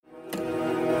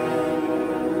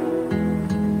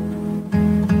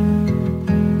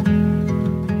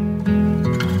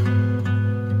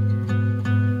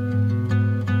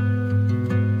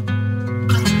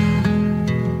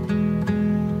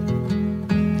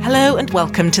Hello and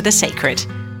welcome to The Sacred.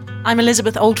 I'm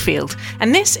Elizabeth Oldfield,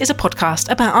 and this is a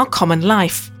podcast about our common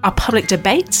life, our public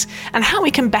debates, and how we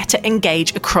can better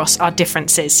engage across our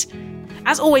differences.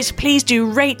 As always, please do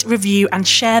rate, review, and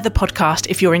share the podcast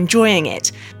if you're enjoying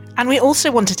it. And we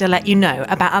also wanted to let you know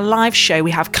about a live show we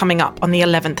have coming up on the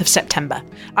 11th of September.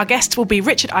 Our guests will be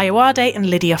Richard Ayoade and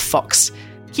Lydia Fox.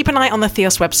 Keep an eye on the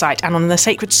Theos website and on the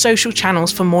Sacred social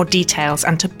channels for more details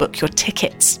and to book your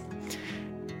tickets.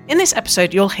 In this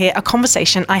episode, you'll hear a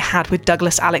conversation I had with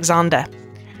Douglas Alexander.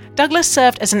 Douglas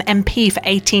served as an MP for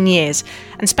 18 years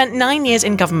and spent 9 years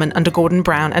in government under Gordon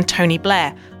Brown and Tony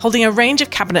Blair, holding a range of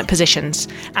cabinet positions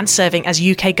and serving as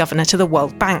UK Governor to the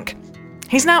World Bank.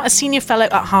 He's now a senior fellow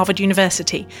at Harvard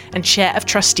University and chair of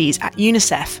Trustees at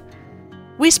Unicef.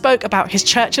 We spoke about his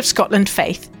Church of Scotland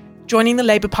faith, joining the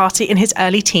Labour Party in his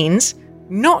early teens,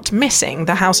 not missing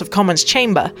the House of Commons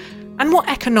chamber, and what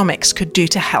economics could do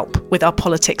to help with our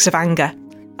politics of anger.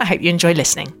 I hope you enjoy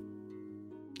listening.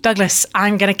 Douglas,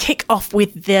 I'm going to kick off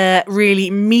with the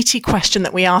really meaty question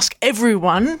that we ask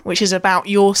everyone, which is about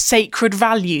your sacred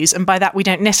values. And by that, we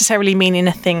don't necessarily mean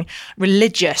anything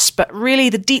religious, but really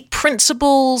the deep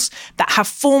principles that have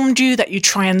formed you, that you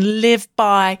try and live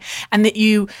by, and that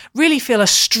you really feel a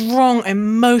strong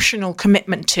emotional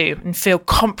commitment to and feel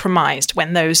compromised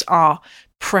when those are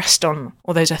pressed on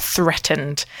or those are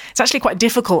threatened. It's actually quite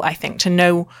difficult, I think, to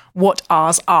know what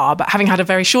ours are, but having had a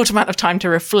very short amount of time to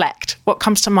reflect, what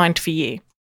comes to mind for you?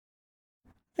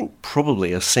 I think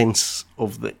probably a sense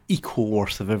of the equal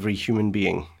worth of every human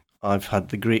being. I've had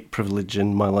the great privilege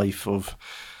in my life of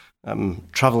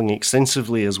travelling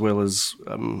extensively, as well as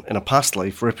in a past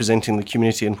life representing the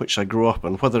community in which I grew up,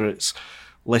 and whether it's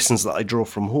lessons that I draw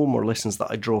from home or lessons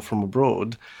that I draw from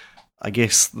abroad, I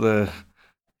guess the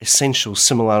essential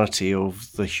similarity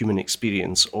of the human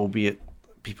experience, albeit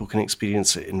people can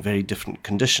experience it in very different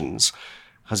conditions,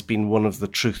 has been one of the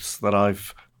truths that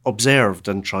I've observed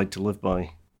and tried to live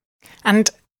by. And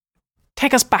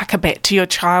take us back a bit to your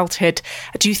childhood.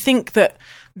 Do you think that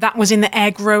was in the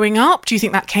air growing up? Do you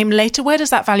think that came later? Where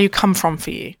does that value come from for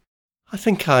you? I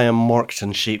think I am marked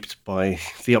and shaped by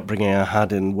the upbringing I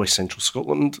had in West Central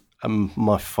Scotland.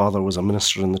 My father was a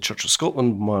minister in the Church of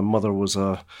Scotland. My mother was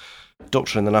a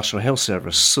doctor in the National Health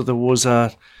Service. So there was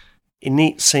an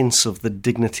innate sense of the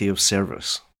dignity of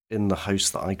service in the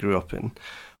house that I grew up in.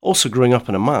 Also, growing up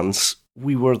in a manse,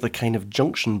 we were the kind of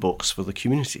junction box for the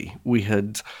community. We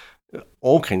had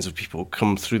all kinds of people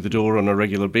come through the door on a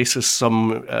regular basis,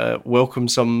 some welcome,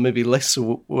 some maybe less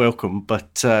so welcome.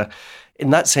 But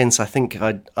in that sense, I think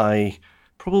I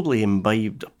probably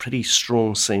imbibed a pretty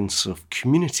strong sense of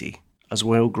community as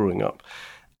well growing up.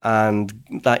 And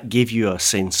that gave you a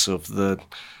sense of the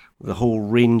whole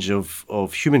range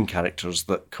of human characters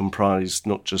that comprised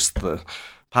not just the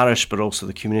parish, but also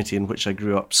the community in which I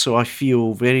grew up. So I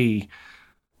feel very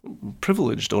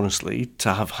privileged, honestly,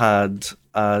 to have had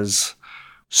as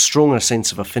strong a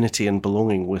sense of affinity and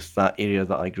belonging with that area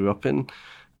that I grew up in.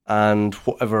 And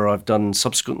whatever I've done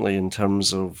subsequently in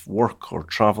terms of work or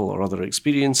travel or other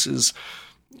experiences,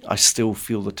 I still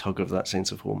feel the tug of that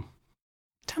sense of home.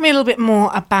 Tell me a little bit more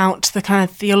about the kind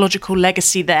of theological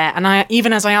legacy there. And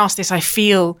even as I ask this, I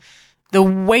feel the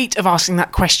weight of asking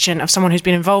that question of someone who's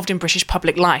been involved in British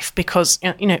public life, because,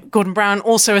 Gordon Brown,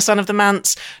 also a son of the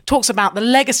manse, talks about the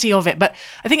legacy of it. But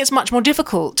I think it's much more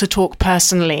difficult to talk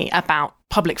personally about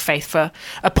public faith for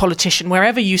a politician,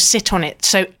 wherever you sit on it.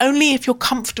 So only if you're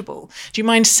comfortable. Do you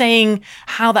mind saying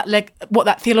how what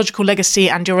that theological legacy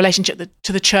and your relationship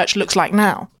to the church looks like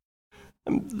now?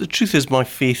 The truth is, my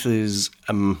faith is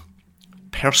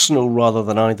personal rather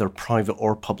than either private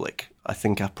or public. I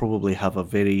think I probably have a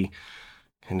very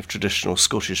kind of traditional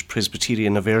Scottish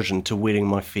Presbyterian aversion to wearing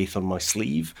my faith on my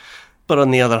sleeve. But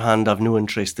on the other hand, I've no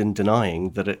interest in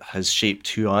denying that it has shaped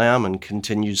who I am and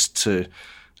continues to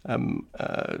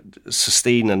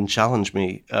sustain and challenge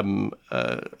me now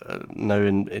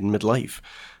in midlife.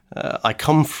 I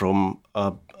come from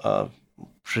a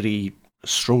pretty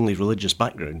strongly religious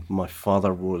background. My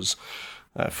father was,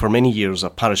 for many years, a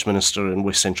parish minister in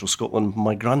West Central Scotland.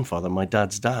 My grandfather, my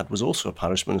dad's dad, was also a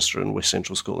parish minister in West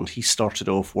Central Scotland. He started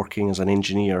off working as an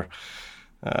engineer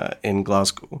in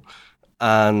Glasgow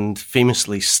and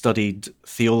famously studied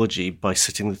theology by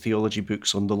sitting the theology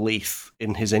books on the lathe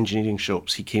in his engineering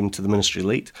shops. He came to the ministry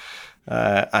late,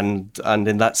 and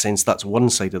in that sense, that's one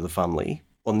side of the family.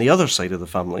 On the other side of the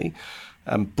family,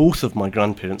 both of my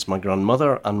grandparents, my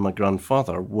grandmother and my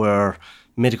grandfather, were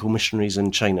medical missionaries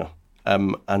in China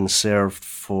and served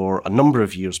for a number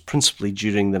of years, principally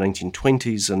during the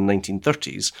 1920s and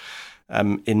 1930s,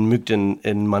 in Mukden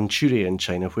in Manchuria in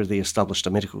China, where they established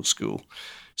a medical school.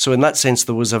 So in that sense,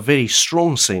 there was a very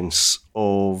strong sense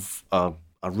of a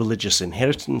religious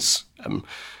inheritance.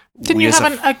 Didn't you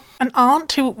have an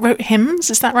aunt who wrote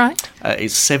hymns? Is that right?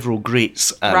 It's several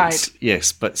greats aunts, right.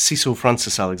 Yes, but Cecil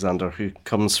Frances Alexander, who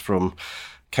comes from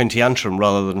County Antrim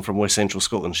rather than from West Central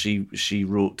Scotland, she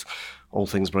wrote All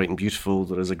Things Bright and Beautiful,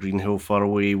 There Is a Green Hill Far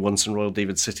Away, Once in Royal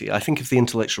David City. I think if the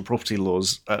intellectual property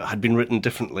laws had been written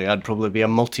differently, I'd probably be a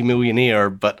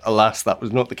multimillionaire, but alas, that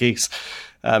was not the case.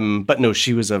 But no,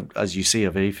 she was, as you say,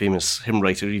 a very famous hymn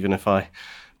writer, even if I'm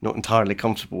not entirely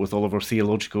comfortable with all of her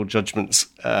theological judgments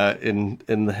in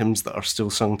the hymns that are still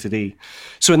sung today.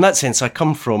 So in that sense, I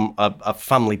come from a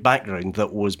family background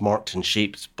that was marked and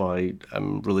shaped by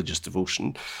religious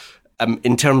devotion.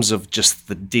 In terms of just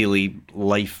the daily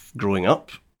life growing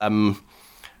up,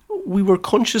 we were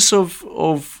conscious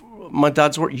of my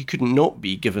dad's work. You couldn't not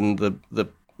be, given the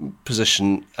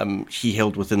position he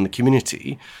held within the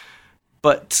community.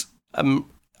 But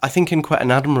I think in quite an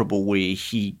admirable way,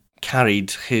 he carried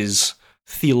his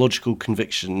theological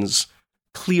convictions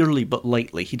clearly but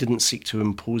lightly. He didn't seek to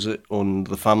impose it on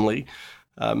the family.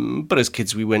 But as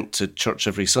kids, we went to church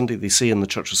every Sunday. They say in the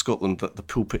Church of Scotland that the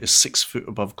pulpit is 6 foot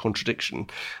above contradiction.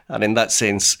 And in that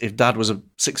sense, if Dad was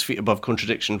 6 feet above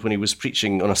contradiction when he was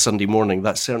preaching on a Sunday morning,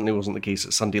 that certainly wasn't the case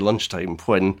at Sunday lunchtime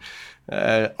when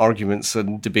arguments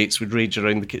and debates would rage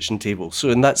around the kitchen table. So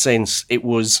in that sense, it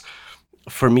was,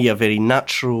 for me, a very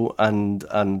natural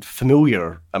and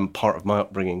familiar part of my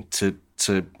upbringing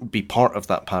to be part of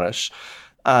that parish.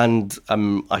 And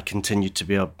I continue to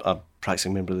be a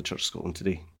practicing member of the Church of Scotland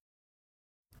today.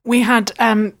 We had,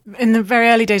 in the very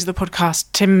early days of the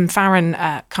podcast, Tim Farron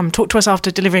come talk to us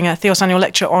after delivering a Theos annual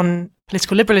lecture on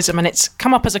political liberalism, and it's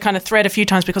come up as a kind of thread a few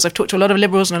times because I've talked to a lot of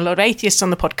liberals and a lot of atheists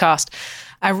on the podcast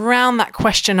around that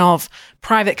question of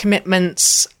private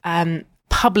commitments,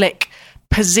 public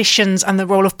positions and the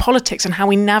role of politics and how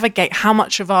we navigate how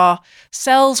much of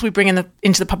ourselves we bring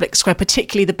into the public square,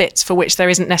 particularly the bits for which there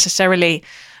isn't necessarily,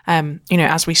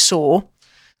 as we saw,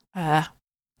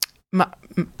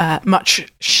 much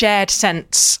shared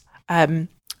sense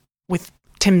with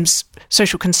Tim's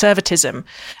social conservatism.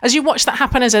 As you watch that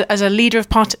happen as a leader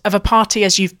of a party,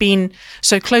 as you've been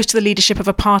so close to the leadership of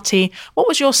a party, what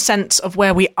was your sense of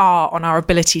where we are on our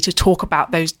ability to talk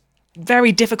about those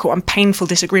very difficult and painful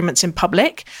disagreements in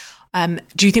public?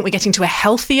 Do you think we're getting to a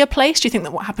healthier place? Do you think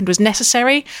that what happened was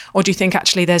necessary? Or do you think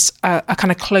actually there's a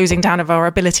kind of closing down of our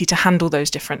ability to handle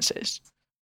those differences?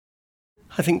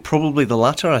 I think probably the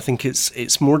latter. I think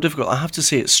it's more difficult. I have to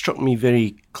say it struck me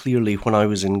very clearly when I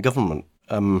was in government.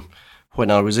 When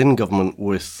I was in government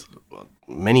with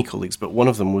many colleagues, but one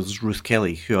of them was Ruth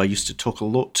Kelly, who I used to talk a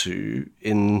lot to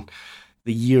in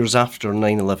the years after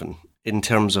 9/11, in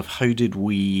terms of how did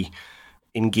we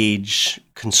engage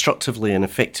constructively and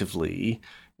effectively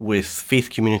with faith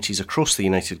communities across the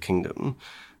United Kingdom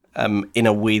in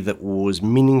a way that was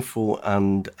meaningful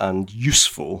and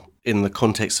useful in the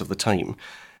context of the time.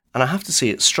 And I have to say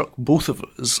it struck both of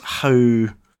us how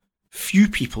few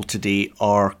people today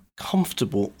are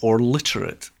comfortable or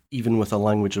literate even with a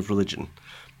language of religion.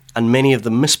 And many of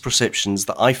the misperceptions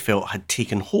that I felt had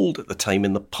taken hold at the time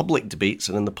in the public debates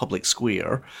and in the public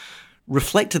square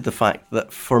reflected the fact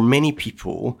that for many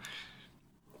people,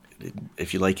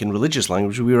 if you like, in religious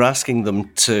language, we were asking them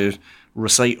to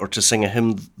recite or to sing a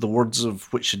hymn, the words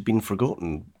of which had been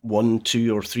forgotten 1,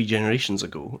 2, or 3 generations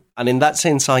ago. And in that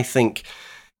sense, I think,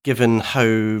 given how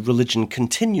religion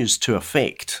continues to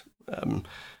affect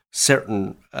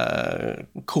certain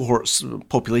cohorts,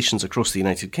 populations across the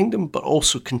United Kingdom, but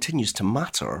also continues to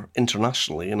matter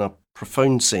internationally in a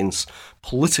profound sense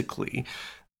politically,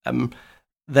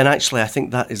 then actually I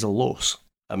think that is a loss.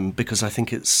 Because I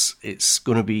think it's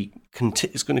going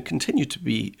to continue to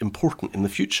be important in the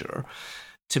future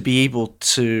to be able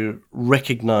to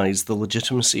recognise the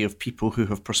legitimacy of people who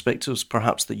have perspectives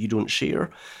perhaps that you don't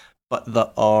share, but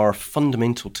that are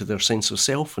fundamental to their sense of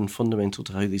self and fundamental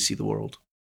to how they see the world.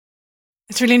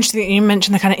 It's really interesting that you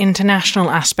mentioned the kind of international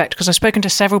aspect, because I've spoken to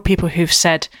several people who've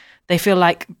said they feel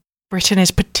like Britain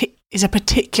is a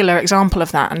particular example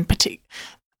of that, and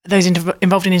those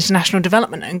involved in international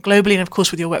development and globally, and of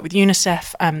course with your work with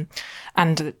Unicef and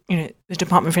the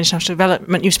Department for International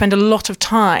Development, you spend a lot of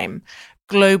time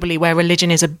globally where religion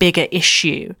is a bigger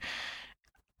issue.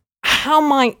 How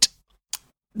might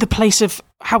the place of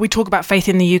how we talk about faith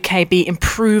in the UK be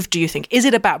improved, do you think? Is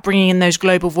it about bringing in those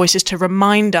global voices to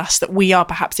remind us that we are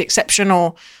perhaps the exception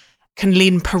or can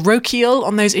lean parochial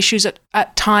on those issues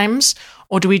at times?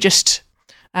 Or do we just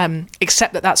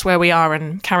accept that that's where we are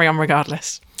and carry on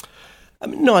regardless?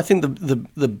 No, I think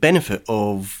the benefit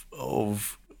of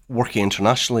working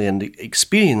internationally and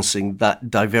experiencing that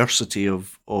diversity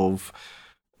of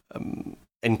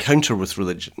encounter with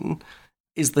religion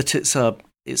is that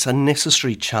it's a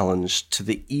necessary challenge to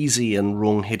the easy and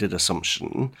wrong-headed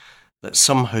assumption that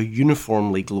somehow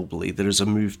uniformly globally there is a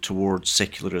move towards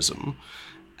secularism,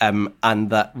 and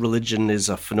that religion is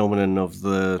a phenomenon of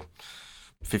the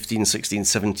 15th, 16th,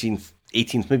 17th,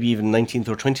 18th, maybe even 19th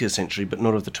or 20th century, but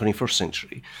not of the 21st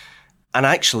century. And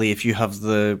actually, if you have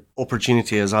the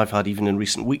opportunity, as I've had even in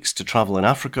recent weeks, to travel in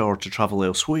Africa or to travel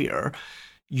elsewhere,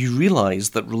 you realise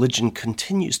that religion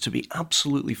continues to be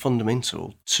absolutely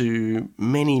fundamental to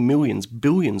many millions,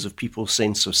 billions of people's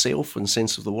sense of self and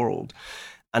sense of the world.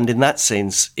 And in that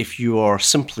sense, if you are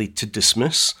simply to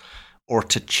dismiss or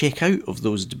to check out of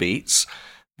those debates,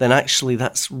 then actually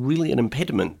that's really an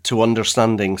impediment to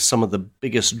understanding some of the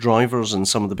biggest drivers and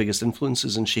some of the biggest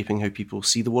influences in shaping how people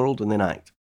see the world and then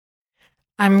act.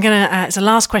 I'm going to, it's a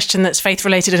last question that's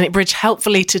faith-related, and it bridges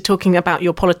helpfully to talking about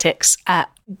your politics.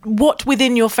 What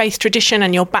within your faith tradition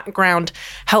and your background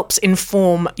helps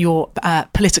inform your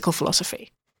political philosophy,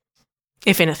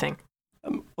 if anything?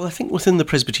 Well, I think within the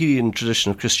Presbyterian tradition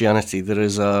of Christianity, there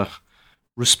is a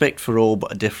respect for all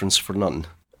but a deference for none.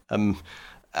 And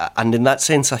in that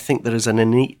sense, I think there is an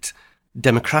innate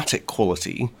democratic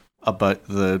quality about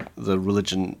the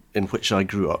religion in which I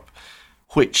grew up,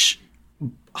 which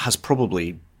has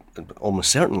probably almost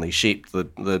certainly shaped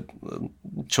the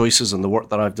choices and the work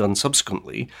that I've done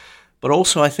subsequently, but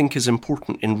also I think is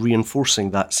important in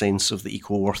reinforcing that sense of the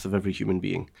equal worth of every human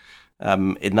being.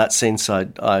 In that sense, I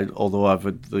although I've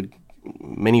had the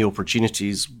many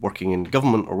opportunities working in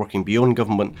government or working beyond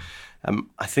government,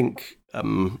 I think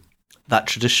that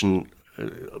tradition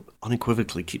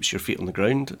unequivocally keeps your feet on the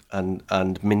ground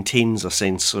and maintains a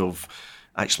sense of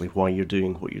actually why you're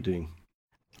doing what you're doing.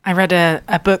 I read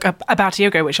a book about a year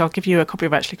ago, which I'll give you a copy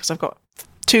of actually, because I've got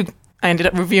two. I ended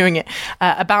up reviewing it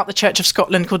about the Church of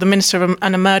Scotland, called The Minister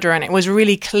and a Murderer, and it was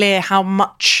really clear how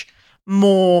much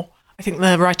more. I think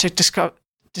the writer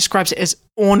describes it as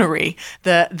ornery,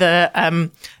 the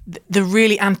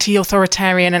really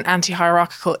anti-authoritarian and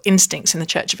anti-hierarchical instincts in the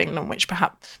Church of England, which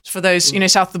perhaps for those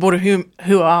south of the border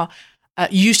who are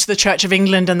used to the Church of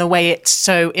England and the way it's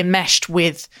so enmeshed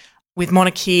with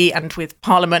monarchy and with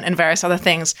Parliament and various other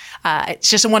things. It's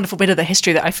just a wonderful bit of the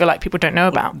history that I feel like people don't know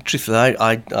about. Well, truthfully,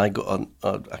 I got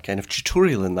a kind of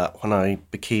tutorial in that when I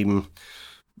became,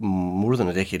 more than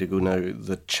a decade ago now,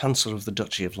 the Chancellor of the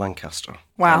Duchy of Lancaster.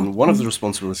 Wow. And one of the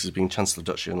responsibilities of being Chancellor of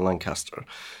the Duchy of Lancaster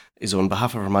is on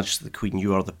behalf of Her Majesty the Queen,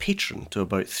 you are the patron to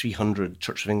about 300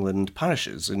 Church of England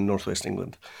parishes in northwest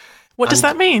England. What does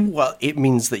that mean? Well, it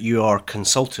means that you are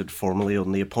consulted formally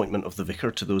on the appointment of the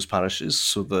vicar to those parishes.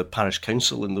 So the parish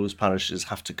council in those parishes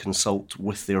have to consult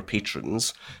with their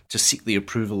patrons to seek the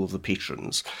approval of the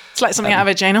patrons. It's like something out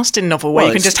of a Jane Austen novel where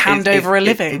you can just hand over a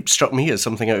living. It struck me as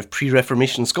something out of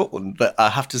pre-Reformation Scotland, but I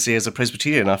have to say as a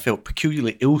Presbyterian, I felt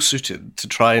peculiarly ill-suited to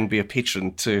try and be a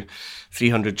patron to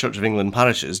 300 Church of England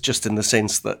parishes, just in the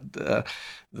sense that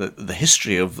the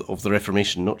history of the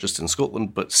Reformation, not just in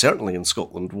Scotland, but certainly in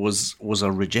Scotland, was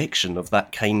a rejection of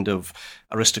that kind of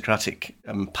aristocratic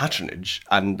patronage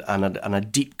and a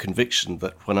deep conviction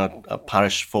that when a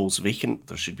parish falls vacant,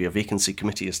 there should be a vacancy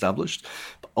committee established.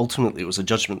 But ultimately, it was a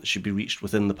judgment that should be reached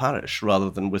within the parish rather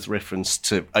than with reference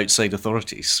to outside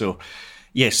authorities. So,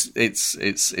 yes,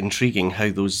 it's intriguing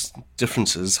how those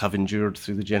differences have endured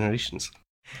through the generations.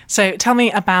 So tell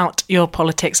me about your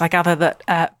politics. I gather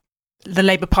that the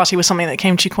Labour Party was something that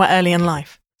came to you quite early in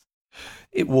life.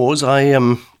 It was.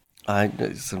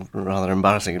 It's a rather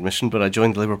embarrassing admission, but I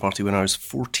joined the Labour Party when I was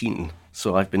 14,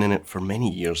 so I've been in it for many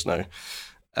years now.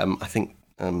 I think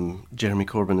Jeremy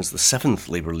Corbyn is the 7th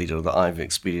Labour leader that I've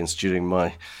experienced during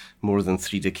my more than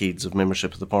 3 decades of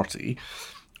membership of the party.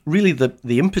 Really,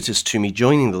 the impetus to me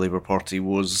joining the Labour Party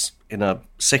was, in a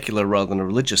secular rather than a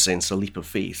religious sense, a leap of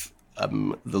faith.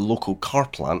 The local car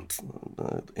plant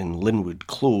in Linwood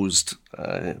closed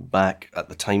back at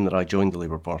the time that I joined the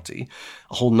Labour Party.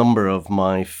 A whole number of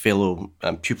my fellow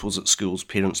pupils at schools,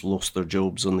 parents lost their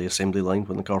jobs on the assembly line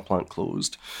when the car plant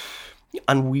closed.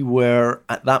 And we were,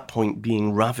 at that point,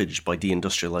 being ravaged by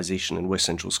deindustrialisation in West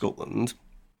Central Scotland.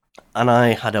 And I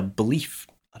had a belief,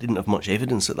 I didn't have much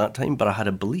evidence at that time, but I had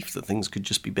a belief that things could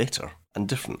just be better and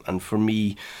different. And for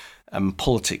me,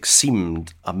 politics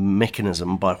seemed a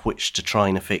mechanism by which to try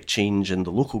and affect change in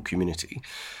the local community.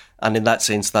 And in that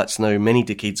sense, that's now many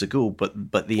decades ago,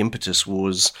 but the impetus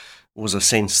was a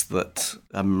sense that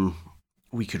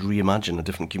we could reimagine a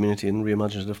different community and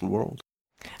reimagine a different world.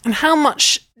 And how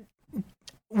much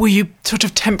were you sort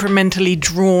of temperamentally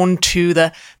drawn to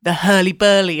the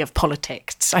hurly-burly of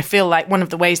politics? I feel like one of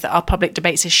the ways that our public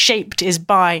debates is shaped is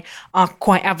by our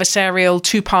quite adversarial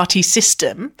two-party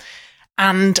system.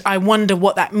 And I wonder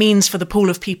what that means for the pool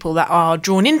of people that are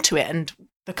drawn into it and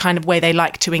the kind of way they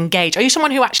like to engage. Are you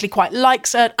someone who actually quite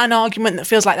likes an argument that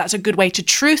feels like that's a good way to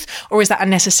truth, or is that a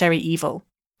necessary evil?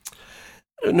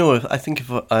 No, I think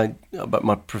about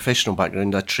my professional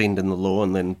background, I trained in the law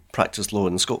and then practiced law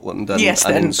in Scotland. And, yes,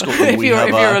 and then. in Scotland, if you're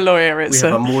a lawyer, we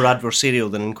have a more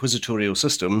adversarial than inquisitorial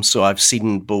system. So I've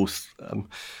seen both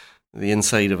the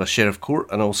inside of a sheriff court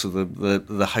and also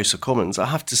the House of Commons. I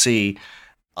have to say,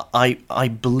 I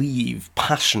believe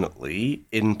passionately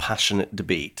in passionate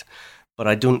debate, but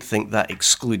I don't think that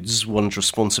excludes one's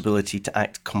responsibility to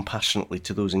act compassionately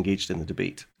to those engaged in the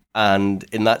debate. And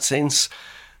in that sense,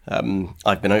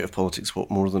 I've been out of politics,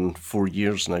 more than 4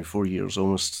 years now, 4 years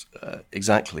almost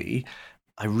exactly.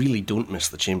 I really don't miss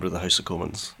the chamber of the House of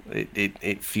Commons.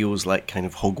 It feels like kind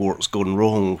of Hogwarts gone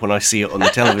wrong when I see it on the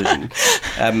television,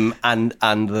 and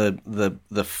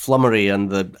the flummery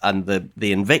and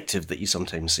the invective that you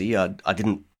sometimes see, I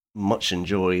didn't much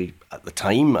enjoy at the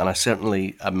time, and I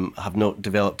certainly have not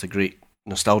developed a great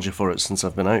nostalgia for it since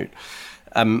I've been out.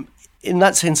 In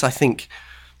that sense, I think,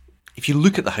 if you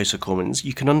look at the House of Commons,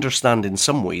 you can understand in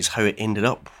some ways how it ended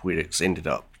up where it's ended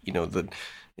up. You know, that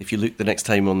if you look the next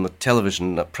time on the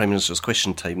television at Prime Minister's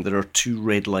Question Time, there are 2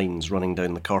 red lines running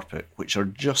down the carpet, which are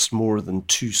just more than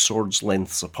 2 swords'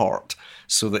 lengths apart,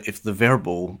 so that if the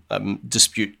verbal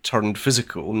dispute turned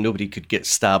physical, nobody could get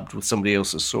stabbed with somebody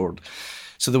else's sword.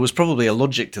 So there was probably a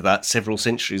logic to that several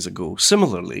centuries ago.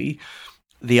 Similarly,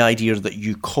 the idea that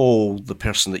you call the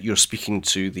person that you're speaking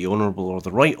to the Honourable or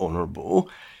the Right Honourable,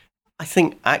 I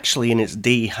think actually in its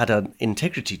day had an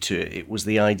integrity to it. It was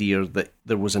the idea that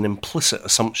there was an implicit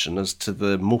assumption as to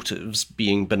the motives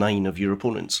being benign of your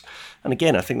opponents. And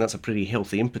again, I think that's a pretty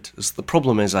healthy impetus. The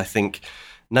problem is, I think,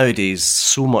 nowadays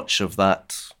so much of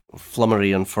that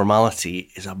flummery and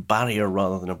formality is a barrier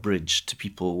rather than a bridge to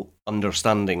people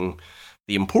understanding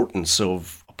the importance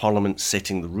of a parliament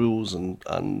setting the rules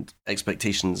and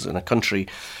expectations in a country.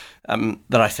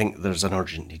 That I think there's an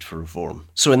urgent need for reform.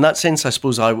 So in that sense, I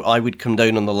suppose I would come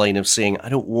down on the line of saying I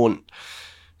don't want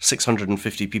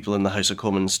 650 people in the House of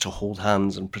Commons to hold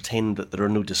hands and pretend that there are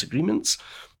no disagreements,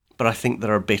 but I think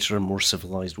there are better and more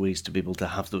civilised ways to be able to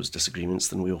have those disagreements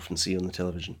than we often see on the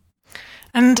television.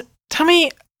 And tell me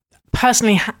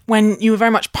personally, when you were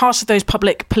very much part of those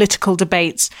public political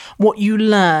debates, what you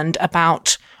learned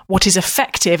about what is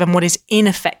effective and what is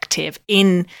ineffective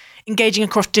in engaging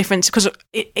across difference, because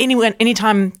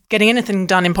anytime getting anything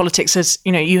done in politics, as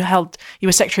you know, you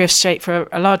were Secretary of State for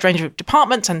a large range of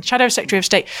departments and Shadow Secretary of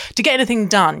State. To get anything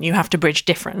done, you have to bridge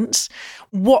difference.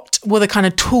 What were the kind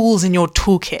of tools in your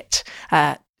toolkit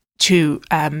to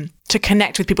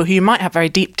connect with people who you might have very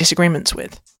deep disagreements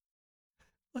with?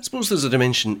 I suppose there's a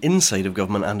dimension inside of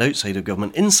government and outside of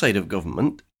government. Inside of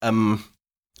government,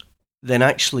 then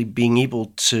actually being able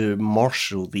to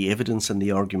marshal the evidence and the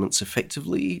arguments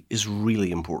effectively is really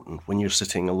important when you're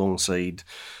sitting alongside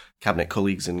cabinet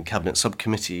colleagues in cabinet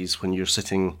subcommittees, when you're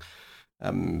sitting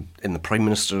in the Prime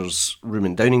Minister's room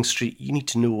in Downing Street. You need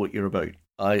to know what you're about.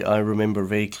 I remember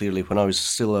very clearly when I was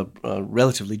still a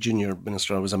relatively junior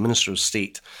minister, I was a Minister of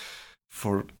State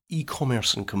for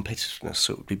e-commerce and competitiveness,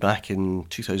 so it would be back in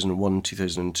 2001,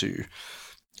 2002.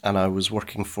 And I was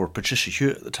working for Patricia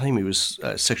Hewitt at the time, who was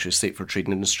Secretary of State for Trade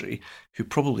and Industry, who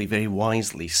probably very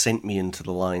wisely sent me into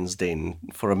the Lion's Den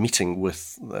for a meeting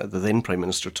with the then Prime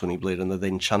Minister, Tony Blair, and the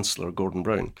then Chancellor, Gordon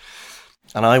Brown.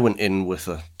 And I went in with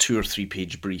a 2 or 3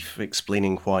 page brief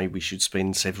explaining why we should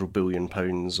spend several £billion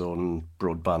on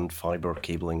broadband fibre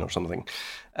cabling or something.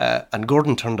 And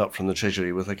Gordon turned up from the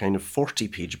Treasury with a kind of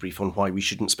 40-page brief on why we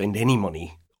shouldn't spend any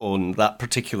money on that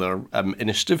particular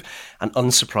initiative, and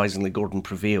unsurprisingly, Gordon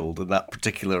prevailed in that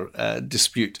particular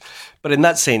dispute. But in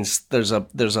that sense, there's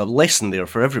a lesson there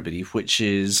for everybody, which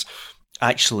is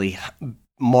actually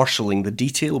marshalling the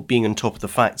detail, being on top of the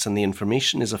facts and the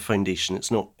information is a foundation.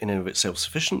 It's not in and of itself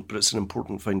sufficient, but it's an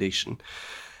important foundation.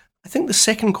 I think the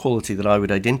second quality that I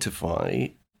would identify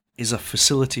is a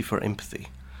facility for empathy,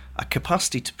 a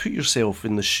capacity to put yourself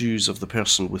in the shoes of the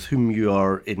person with whom you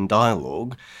are in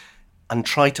dialogue and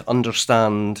try to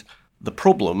understand the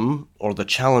problem or the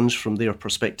challenge from their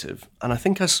perspective. And I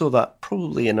think I saw that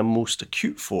probably in a most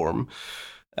acute form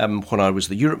when I was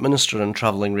the Europe Minister and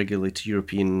travelling regularly to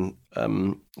European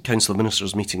Council of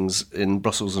Ministers meetings in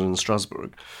Brussels and in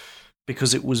Strasbourg,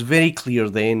 because it was very clear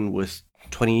then, with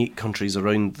 28 countries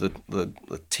around the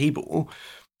table,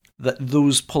 that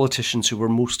those politicians who were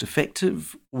most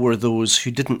effective were those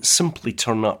who didn't simply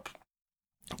turn up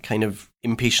kind of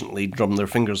impatiently drum their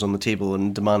fingers on the table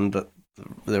and demand that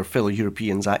their fellow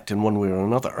Europeans act in one way or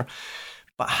another,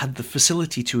 but had the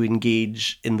facility to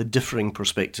engage in the differing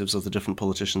perspectives of the different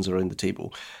politicians around the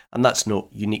table. And that's not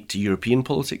unique to European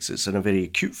politics. It's in a very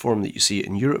acute form that you see it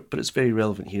in Europe, but it's very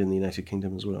relevant here in the United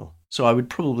Kingdom as well. So I would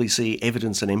probably say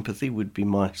evidence and empathy would be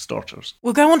my starters.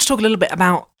 We'll go on to talk a little bit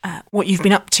about what you've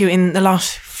been up to in the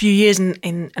last few years in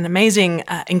an amazing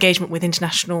engagement with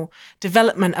international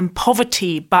development and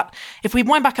poverty. But if we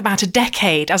wind back about a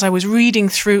decade, as I was reading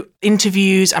through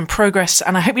interviews and progress,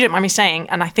 and I hope you don't mind me saying,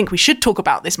 and I think we should talk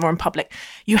about this more in public,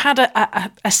 you had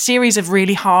a series of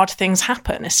really hard things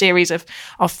happen, a series of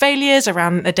failures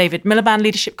around the David Miliband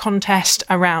leadership contest,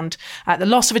 around the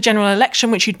loss of a general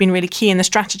election, which you'd been really key in the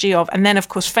strategy of, and then, of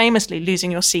course, famously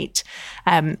losing your seat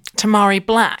to Mari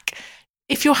Black.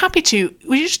 If you're happy to,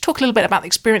 would you just talk a little bit about the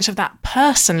experience of that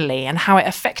personally and how it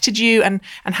affected you and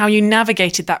how you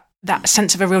navigated that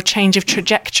sense of a real change of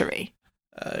trajectory?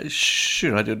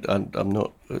 Sure, I'm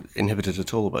not inhibited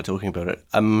at all about talking about it.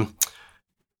 I'm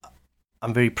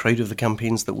very proud of the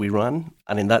campaigns that we ran,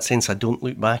 and in that sense, I don't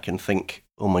look back and think,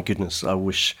 oh my goodness, I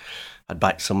wish I'd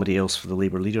backed somebody else for the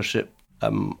Labour leadership.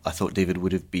 I thought David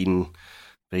would have been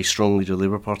very strong leader of the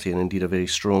Labour Party and indeed a very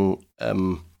strong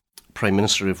Prime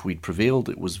Minister if we'd prevailed.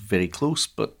 It was very close,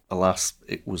 but alas,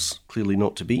 it was clearly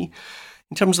not to be.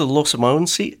 In terms of the loss of my own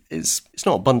seat, it's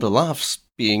not a bundle of laughs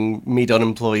being made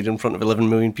unemployed in front of 11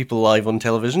 million people live on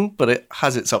television, but it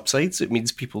has its upsides. It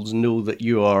means people know that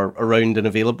you are around and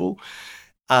available.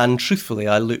 And truthfully,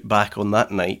 I look back on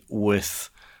that night with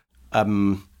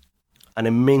an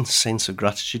immense sense of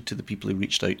gratitude to the people who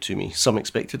reached out to me, some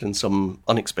expected and some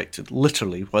unexpected.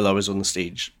 Literally, while I was on the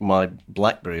stage, my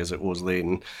BlackBerry, as it was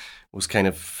then, was kind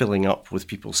of filling up with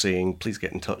people saying, please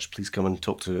get in touch, please come and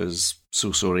talk to us,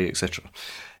 so sorry, etc.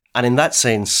 And in that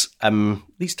sense,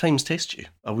 these times test you.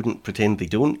 I wouldn't pretend they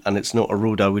don't, and it's not a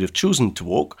road I would have chosen to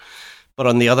walk. But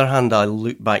on the other hand, I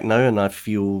look back now and I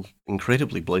feel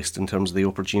incredibly blessed in terms of the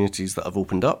opportunities that have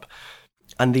opened up.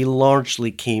 And they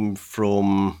largely came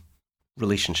from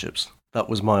relationships. That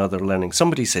was my other learning.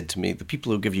 Somebody said to me, the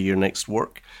people who give you your next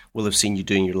work will have seen you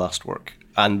doing your last work.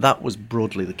 And that was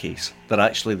broadly the case, that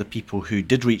actually the people who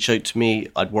did reach out to me,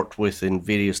 I'd worked with in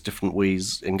various different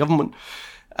ways in government.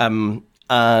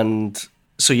 And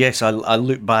so, yes, I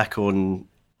look back on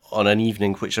an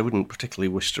evening which I wouldn't particularly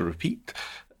wish to repeat.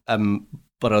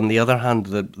 But on the other hand,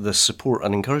 the support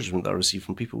and encouragement that I received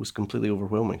from people was completely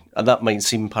overwhelming. And that might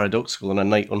seem paradoxical on a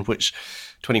night on which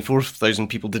 24,000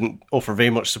 people didn't offer very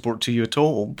much support to you at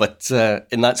all. But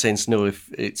in that sense, no, if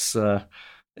it's a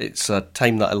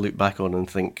time that I look back on and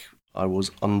think I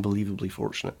was unbelievably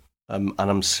fortunate. And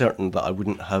I'm certain that I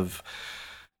wouldn't have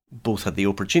both had the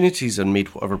opportunities and made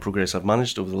whatever progress I've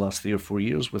managed over the last 3 or 4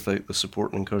 years without the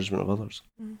support and encouragement of others.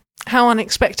 How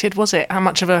unexpected was it? How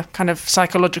much of a kind of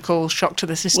psychological shock to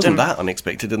the system? It wasn't that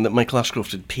unexpected in that Michael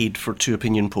Ashcroft had paid for 2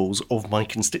 opinion polls of my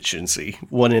constituency,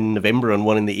 one in November and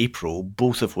one in the April,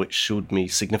 both of which showed me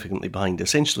significantly behind.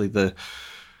 Essentially, the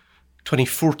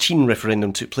 2014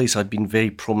 referendum took place. I'd been very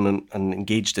prominent and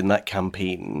engaged in that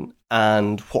campaign.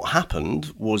 And what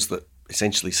happened was that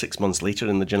essentially 6 months later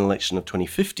in the general election of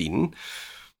 2015,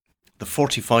 the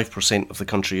 45% of the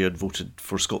country who had voted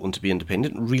for Scotland to be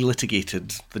independent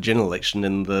relitigated the general election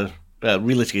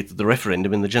relitigated the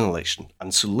referendum in the general election.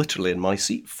 And so literally in my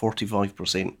seat,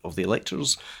 45% of the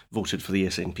electors voted for the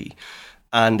SNP.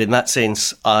 And in that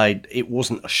sense, it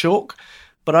wasn't a shock,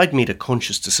 but I'd made a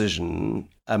conscious decision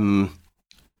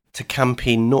to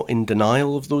campaign not in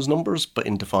denial of those numbers, but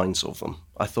in defiance of them.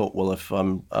 I thought, well, if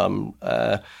I'm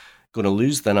going to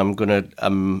lose, then I'm going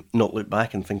to not look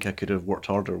back and think I could have worked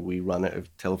harder. We ran out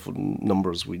of telephone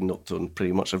numbers. We knocked on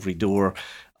pretty much every door.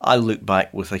 I look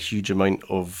back with a huge amount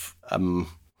of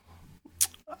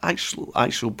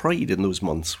actual pride in those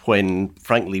months when,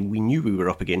 frankly, we knew we were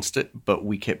up against it, but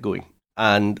we kept going.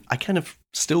 And I kind of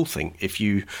still think if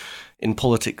you, in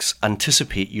politics,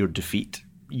 anticipate your defeat,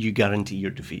 you guarantee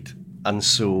your defeat. And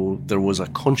so there was a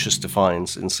conscious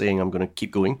defiance in saying I'm going to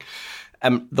keep going.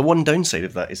 The one downside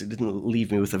of that is it didn't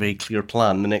leave me with a very clear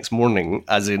plan the next morning,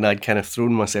 as in I'd kind of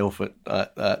thrown myself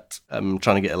at trying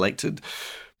to get elected.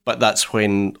 But that's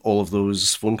when all of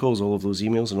those phone calls, all of those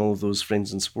emails and all of those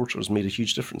friends and supporters made a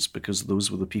huge difference, because those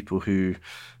were the people who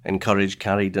encouraged,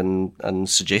 carried and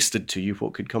suggested to you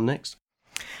what could come next.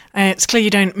 It's clear you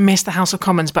don't miss the House of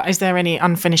Commons, but is there any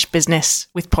unfinished business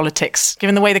with politics?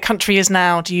 Given the way the country is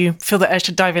now, do you feel the urge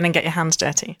to dive in and get your hands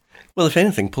dirty? Well, if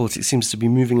anything, politics seems to be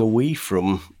moving away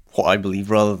from what I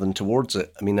believe rather than towards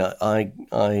it. I mean,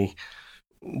 I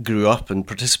grew up and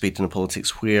participated in a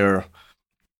politics where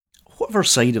whatever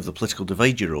side of the political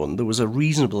divide you're on, there was a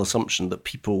reasonable assumption that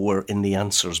people were in the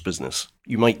answers business.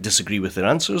 You might disagree with their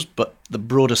answers, but the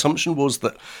broad assumption was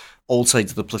that all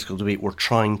sides of the political debate were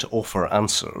trying to offer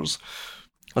answers.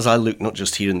 As I look not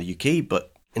just here in the UK,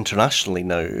 but internationally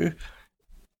now,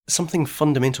 something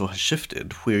fundamental has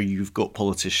shifted where you've got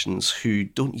politicians who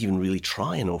don't even really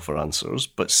try and offer answers,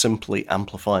 but simply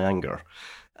amplify anger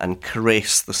and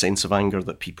caress the sense of anger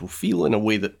that people feel in a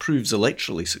way that proves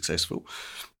electorally successful,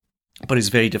 but is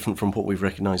very different from what we've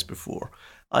recognised before.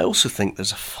 I also think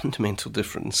there's a fundamental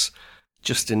difference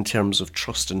just in terms of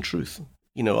trust and truth.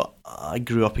 You know, I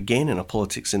grew up again in a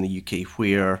politics in the UK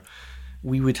where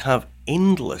we would have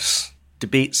endless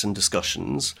debates and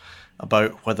discussions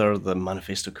about whether the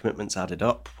manifesto commitments added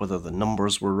up, whether the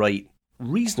numbers were right,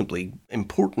 reasonably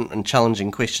important and challenging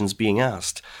questions being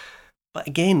asked. But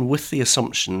again, with the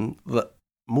assumption that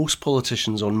most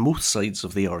politicians on both sides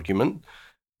of the argument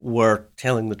were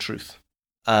telling the truth.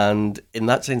 And in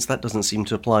that sense, that doesn't seem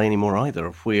to apply anymore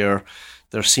either, where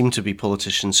there seem to be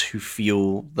politicians who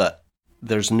feel that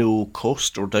there's no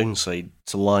cost or downside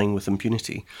to lying with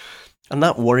impunity. And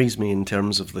that worries me in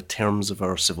terms of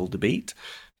our civil debate,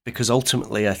 because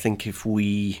ultimately I think if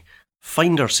we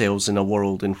find ourselves in a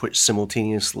world in which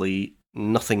simultaneously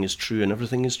nothing is true and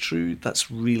everything is true, that's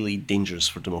really dangerous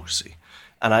for democracy.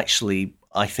 And actually,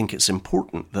 I think it's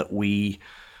important that we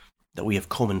have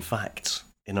common facts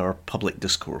in our public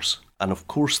discourse. And of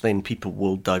course, then people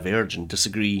will diverge and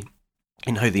disagree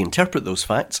in how they interpret those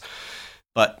facts.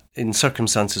 But in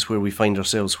circumstances where we find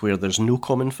ourselves where there's no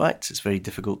common facts, it's very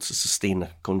difficult to sustain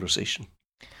a conversation.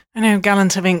 I know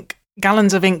gallons of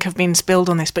ink have been spilled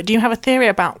on this, but do you have a theory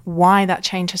about why that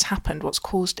change has happened? What's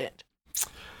caused it?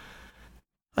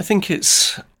 I think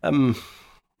it's a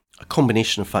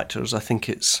combination of factors. I think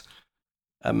it's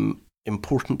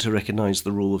important to recognise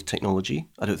the role of technology.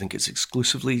 I don't think it's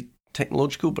exclusively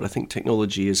technological, but I think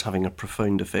technology is having a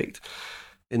profound effect.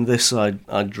 In this, I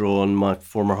draw on my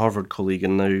former Harvard colleague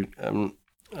and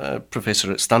now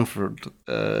professor at Stanford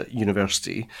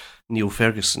University, Neil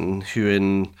Ferguson, who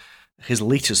in his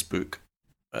latest book,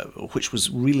 which was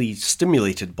really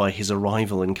stimulated by his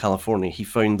arrival in California, he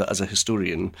found that as a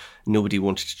historian, nobody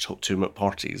wanted to talk to him at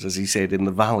parties. As he said, in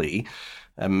the Valley,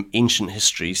 ancient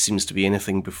history seems to be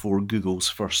anything before Google's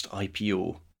first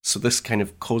IPO. So this kind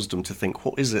of caused him to think,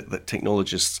 what is it that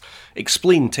technologists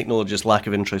lack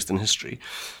of interest in history?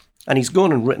 And he's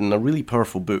gone and written a really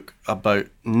powerful book about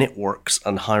networks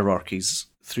and hierarchies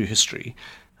through history.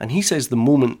 And he says the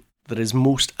moment that is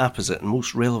most apposite and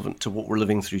most relevant to what we're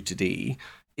living through today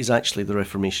is actually the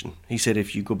Reformation. He said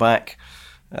if you go back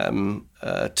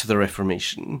to the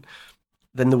Reformation,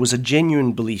 then there was a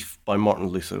genuine belief by Martin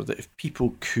Luther that if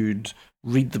people could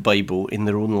read the Bible in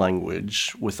their own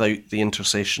language without the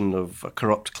intercession of a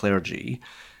corrupt clergy,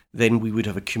 then we would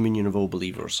have a communion of all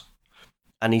believers.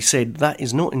 And he said that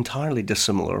is not entirely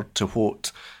dissimilar to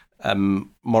what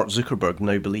Mark Zuckerberg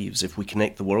now believes. If we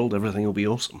connect the world, everything will be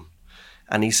awesome.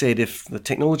 And he said if the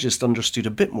technologists understood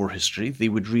a bit more history, they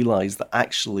would realise that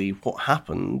actually what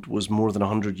happened was more than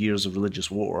 100 years of religious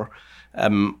war.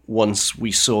 Once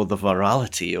we saw the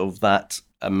virality of that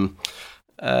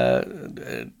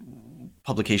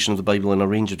publication of the Bible in a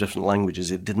range of different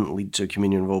languages, it didn't lead to a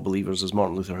communion of all believers as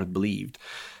Martin Luther had believed.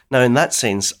 Now, in that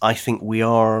sense, I think we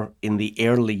are in the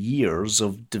early years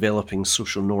of developing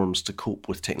social norms to cope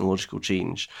with technological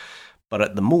change. But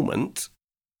at the moment,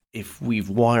 if we've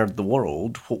wired the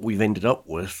world, what we've ended up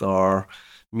with are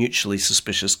mutually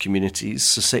suspicious communities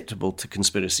susceptible to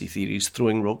conspiracy theories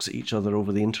throwing rocks at each other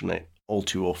over the internet all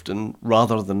too often,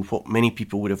 rather than what many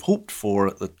people would have hoped for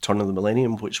at the turn of the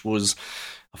millennium, which was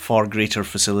a far greater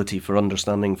facility for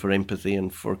understanding, for empathy,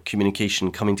 and for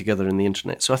communication coming together in the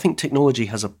internet. So I think technology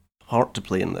has a part to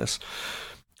play in this.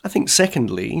 I think,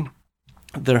 secondly,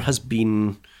 there has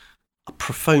been a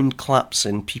profound collapse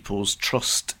in people's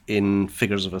trust in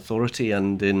figures of authority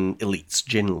and in elites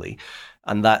generally.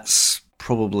 And that's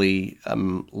probably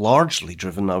largely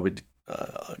driven, I would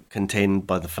contend,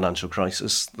 by the financial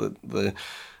crisis, the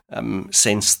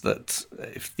sense that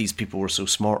if these people were so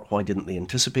smart, why didn't they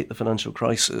anticipate the financial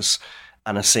crisis?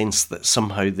 And a sense that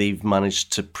somehow they've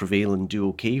managed to prevail and do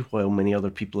okay while many other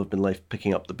people have been left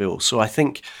picking up the bill. So I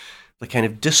think the kind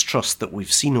of distrust that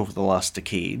we've seen over the last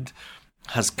decade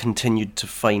has continued to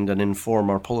find and inform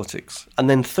our politics. And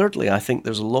then thirdly, I think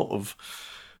there's a lot of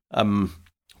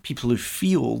people who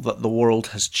feel that the world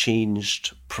has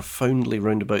changed profoundly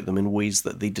round about them in ways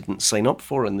that they didn't sign up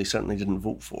for and they certainly didn't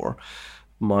vote for.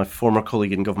 My former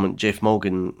colleague in government, Jeff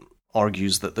Mulgan,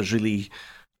 argues that there's really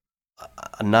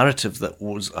a narrative that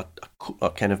was a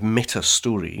kind of meta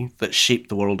story that shaped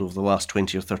the world over the last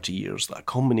 20 or 30 years, that a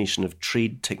combination of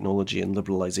trade, technology and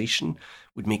liberalisation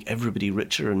would make everybody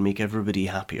richer and make everybody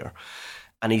happier.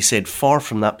 And he said, far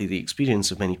from that be the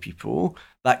experience of many people,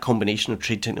 that combination of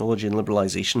trade, technology and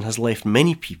liberalisation has left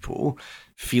many people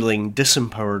feeling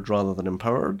disempowered rather than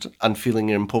empowered and feeling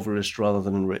impoverished rather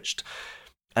than enriched.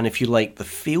 And if you like, the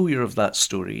failure of that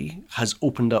story has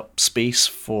opened up space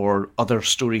for other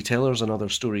storytellers and other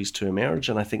stories to emerge.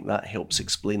 And I think that helps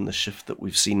explain the shift that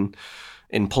we've seen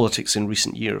in politics in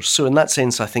recent years. So in that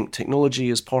sense, I think technology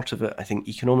is part of it. I think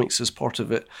economics is part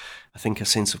of it. I think a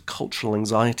sense of cultural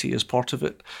anxiety is part of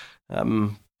it.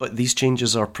 But these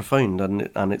changes are profound,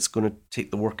 and it's going to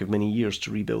take the work of many years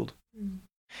to rebuild.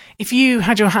 If you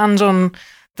had your hands on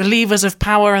the levers of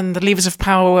power, and the levers of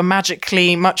power were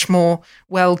magically much more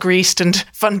well-greased and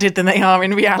funded than they are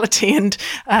in reality, and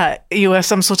you were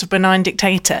some sort of benign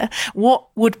dictator, what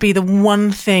would be the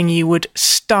one thing you would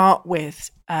start with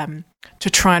to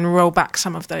try and roll back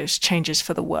some of those changes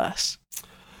for the worse?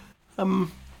 I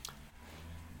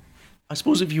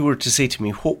suppose if you were to say to me,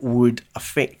 what would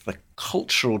affect the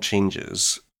cultural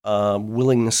changes,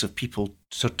 willingness of people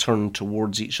to turn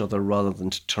towards each other rather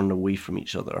than to turn away from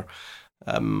each other,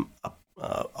 a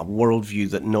worldview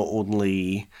that not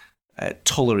only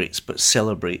tolerates but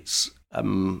celebrates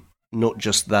not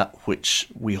just that which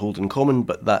we hold in common,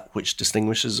 but that which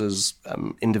distinguishes us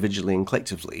individually and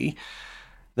collectively,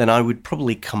 then I would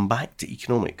probably come back to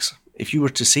economics. If you were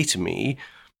to say to me,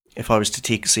 if I was to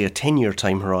take, say, a 10-year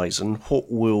time horizon, what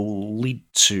will lead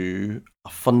to a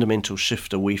fundamental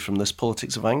shift away from this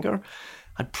politics of anger,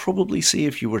 I'd probably say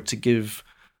if you were to give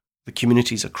the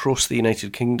communities across the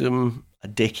United Kingdom a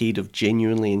decade of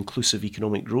genuinely inclusive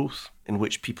economic growth in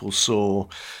which people saw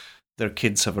their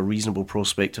kids have a reasonable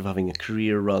prospect of having a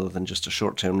career rather than just a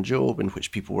short-term job, in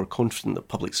which people were confident that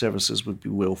public services would be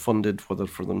well funded, whether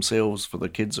for themselves, for their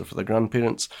kids or for their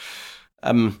grandparents.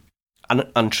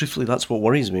 And truthfully, that's what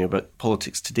worries me about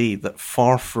politics today, that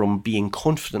far from being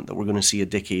confident that we're going to see a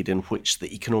decade in which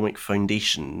the economic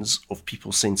foundations of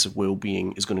people's sense of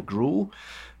well-being is going to grow,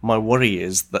 my worry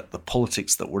is that the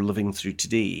politics that we're living through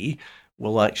today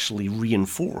will actually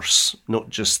reinforce not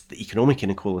just the economic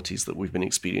inequalities that we've been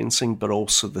experiencing, but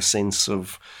also the sense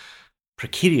of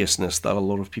precariousness that a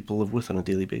lot of people live with on a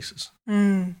daily basis.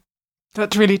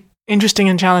 That's really interesting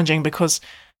and challenging, because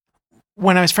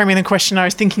when I was framing the question, I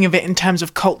was thinking of it in terms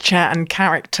of culture and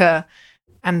character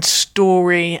and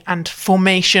story and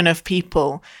formation of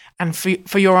people. And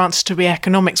for your answer to be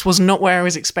economics was not where I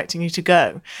was expecting you to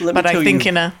go. But I think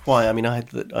why. I mean, I had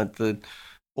the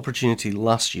opportunity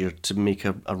last year to make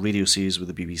a radio series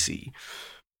with the BBC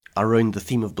around the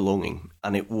theme of belonging.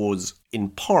 And it was in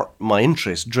part my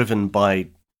interest driven by,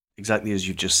 exactly as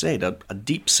you've just said, a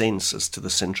deep sense as to the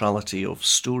centrality of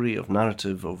story, of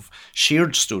narrative, of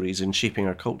shared stories in shaping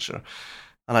our culture.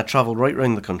 And I travelled right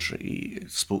around the country,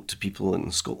 spoke to people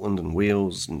in Scotland and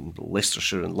Wales and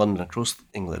Leicestershire and London, across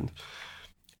England.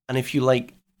 And if you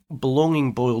like,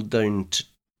 belonging boiled down to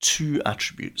two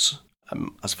attributes,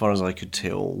 as far as I could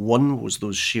tell. One was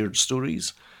those shared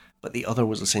stories, but the other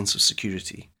was a sense of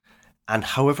security. And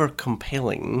however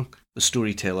compelling the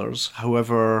storytellers,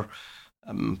 however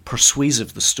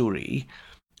persuasive the story,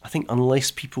 I think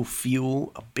unless people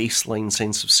feel a baseline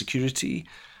sense of security,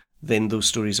 then those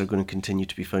stories are going to continue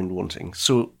to be found wanting.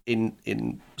 So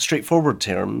in straightforward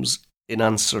terms, in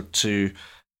answer to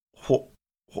what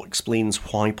explains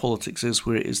why politics is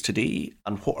where it is today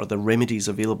and what are the remedies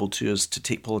available to us to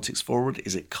take politics forward,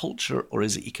 is it culture or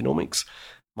is it economics?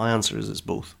 My answer is it's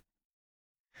both.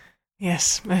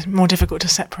 Yes, it's more difficult to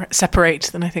separate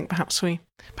than I think perhaps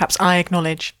I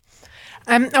acknowledge.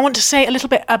 I want to say a little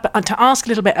bit to ask a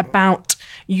little bit about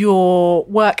your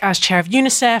work as chair of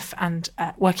Unicef and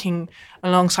working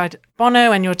alongside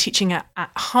Bono, and your teaching at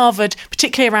Harvard,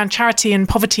 particularly around charity and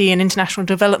poverty and international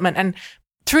development. And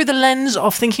through the lens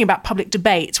of thinking about public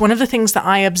debates, one of the things that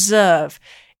I observe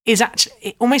is actually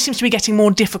it almost seems to be getting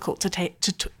more difficult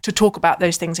to talk about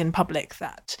those things in public.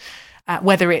 That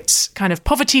whether it's kind of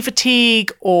poverty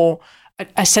fatigue or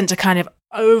a sense of kind of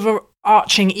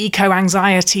overarching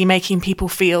eco-anxiety making people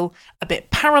feel a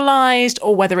bit paralysed,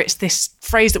 or whether it's this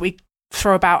phrase that we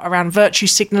throw about around virtue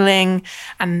signalling.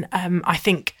 And I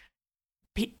think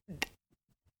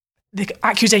the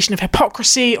accusation of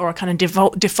hypocrisy or a kind of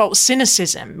default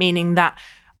cynicism, meaning that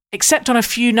except in a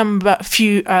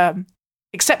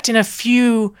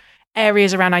few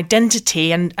areas around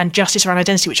identity and justice around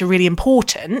identity, which are really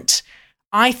important,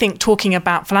 I think talking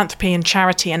about philanthropy and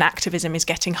charity and activism is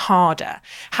getting harder.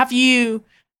 Have you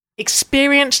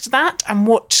experienced that? And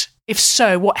what If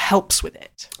so, what helps with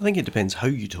it? I think it depends how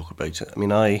you talk about it. I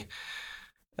mean, I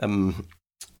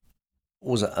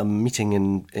was at a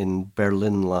meeting in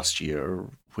Berlin last year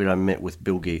where I met with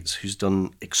Bill Gates, who's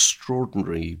done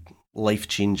extraordinary,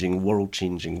 life-changing,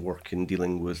 world-changing work in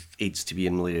dealing with AIDS, TB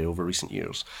and malaria over recent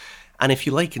years. And if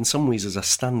you like, in some ways, as a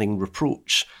standing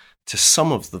reproach to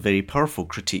some of the very powerful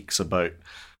critiques about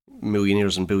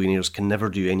millionaires and billionaires can never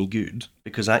do any good,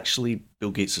 because actually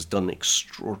Bill Gates has done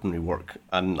extraordinary work,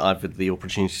 and I've had the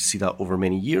opportunity to see that over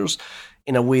many years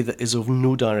in a way that is of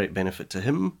no direct benefit to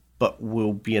him, but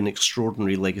will be an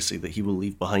extraordinary legacy that he will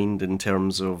leave behind in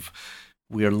terms of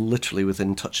we are literally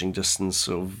within touching distance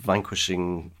of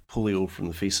vanquishing polio from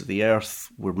the face of the earth.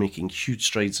 We're making huge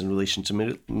strides in relation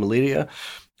to malaria,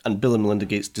 and Bill and Melinda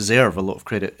Gates deserve a lot of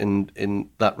credit in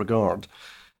that regard.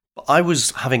 But I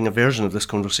was having a version of this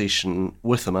conversation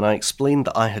with him, and I explained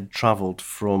that I had travelled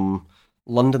from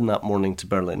London that morning to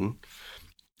Berlin,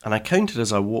 and I counted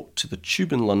as I walked to the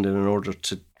tube in London in order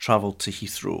to travel to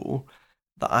Heathrow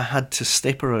that I had to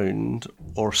step around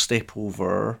or step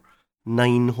over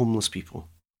 9 homeless people.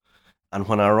 And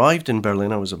when I arrived in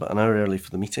Berlin, I was about an hour early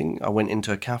for the meeting. I went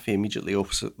into a cafe immediately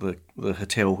opposite the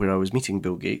hotel where I was meeting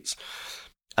Bill Gates,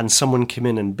 and someone came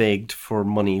in and begged for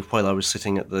money while I was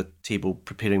sitting at the table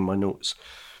preparing my notes.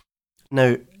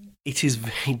 Now, it is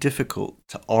very difficult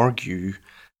to argue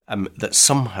that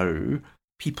somehow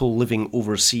people living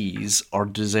overseas are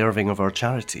deserving of our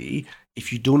charity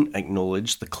if you don't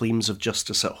acknowledge the claims of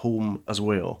justice at home as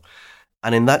well.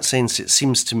 And in that sense, it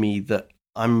seems to me that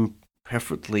I'm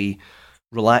perfectly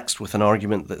relaxed with an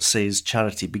argument that says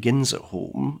charity begins at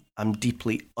home. I'm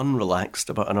deeply unrelaxed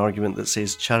about an argument that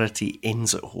says charity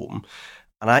ends at home.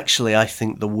 And actually, I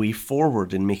think the way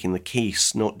forward in making the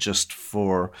case, not just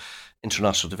for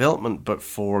international development, but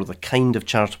for the kind of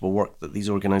charitable work that these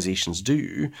organisations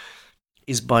do,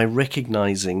 is by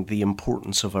recognising the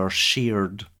importance of our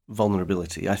shared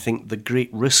vulnerability. I think the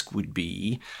great risk would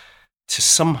be to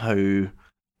somehow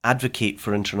advocate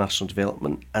for international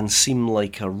development and seem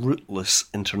like a rootless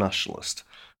internationalist.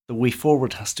 The way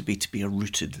forward has to be a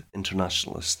rooted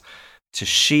internationalist, to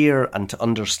share and to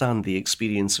understand the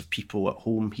experience of people at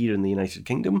home here in the United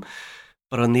Kingdom,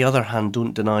 but on the other hand,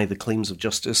 don't deny the claims of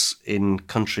justice in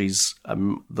countries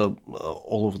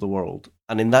all over the world.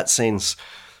 And in that sense,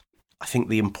 I think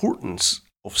the importance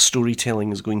of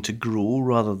storytelling is going to grow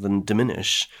rather than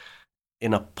diminish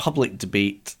in a public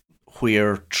debate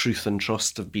where truth and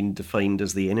trust have been defined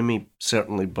as the enemy,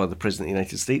 certainly by the President of the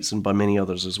United States and by many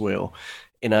others as well.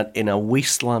 In a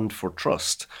wasteland for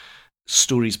trust,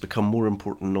 stories become more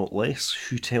important, not less.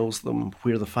 Who tells them,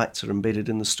 where the facts are embedded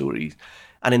in the story.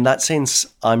 And in that sense,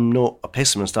 I'm not a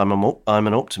pessimist, I'm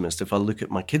an optimist. If I look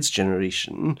at my kids'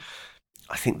 generation,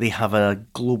 I think they have a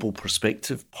global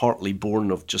perspective, partly born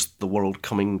of just the world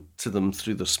coming to them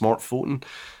through the smartphone,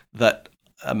 that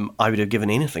I would have given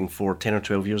anything for 10 or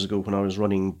 12 years ago when I was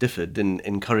running DFID in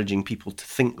encouraging people to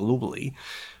think globally.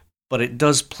 But it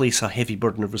does place a heavy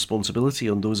burden of responsibility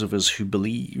on those of us who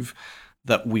believe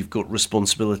that we've got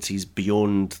responsibilities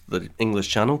beyond the English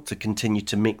Channel to continue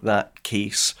to make that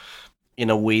case in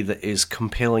a way that is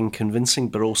compelling, convincing,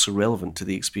 but also relevant to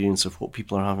the experience of what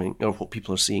people are having or what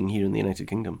people are seeing here in the United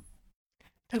Kingdom.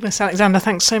 Douglas Alexander,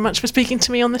 thanks so much for speaking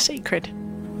to me on The Sacred.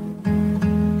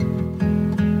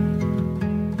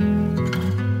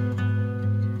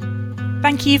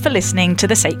 Thank you for listening to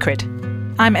The Sacred.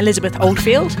 I'm Elizabeth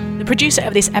Oldfield. The producer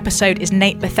of this episode is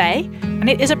Nate Bethay, and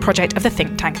it is a project of the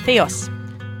think tank Theos.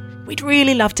 We'd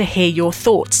really love to hear your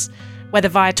thoughts, whether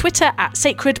via Twitter at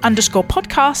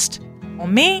sacred_podcast, or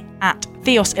me at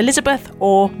Theos Elizabeth,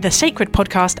 or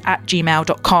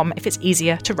thesacredpodcast@gmail.com if it's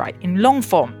easier to write in long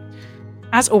form.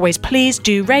 As always, please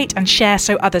do rate and share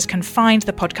so others can find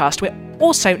the podcast. We're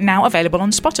also now available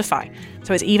on Spotify,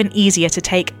 so it's even easier to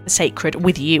take The Sacred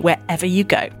with you wherever you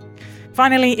go.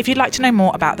 Finally, if you'd like to know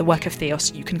more about the work of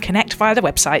Theos, you can connect via the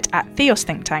website at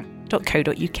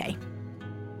theosthinktank.co.uk.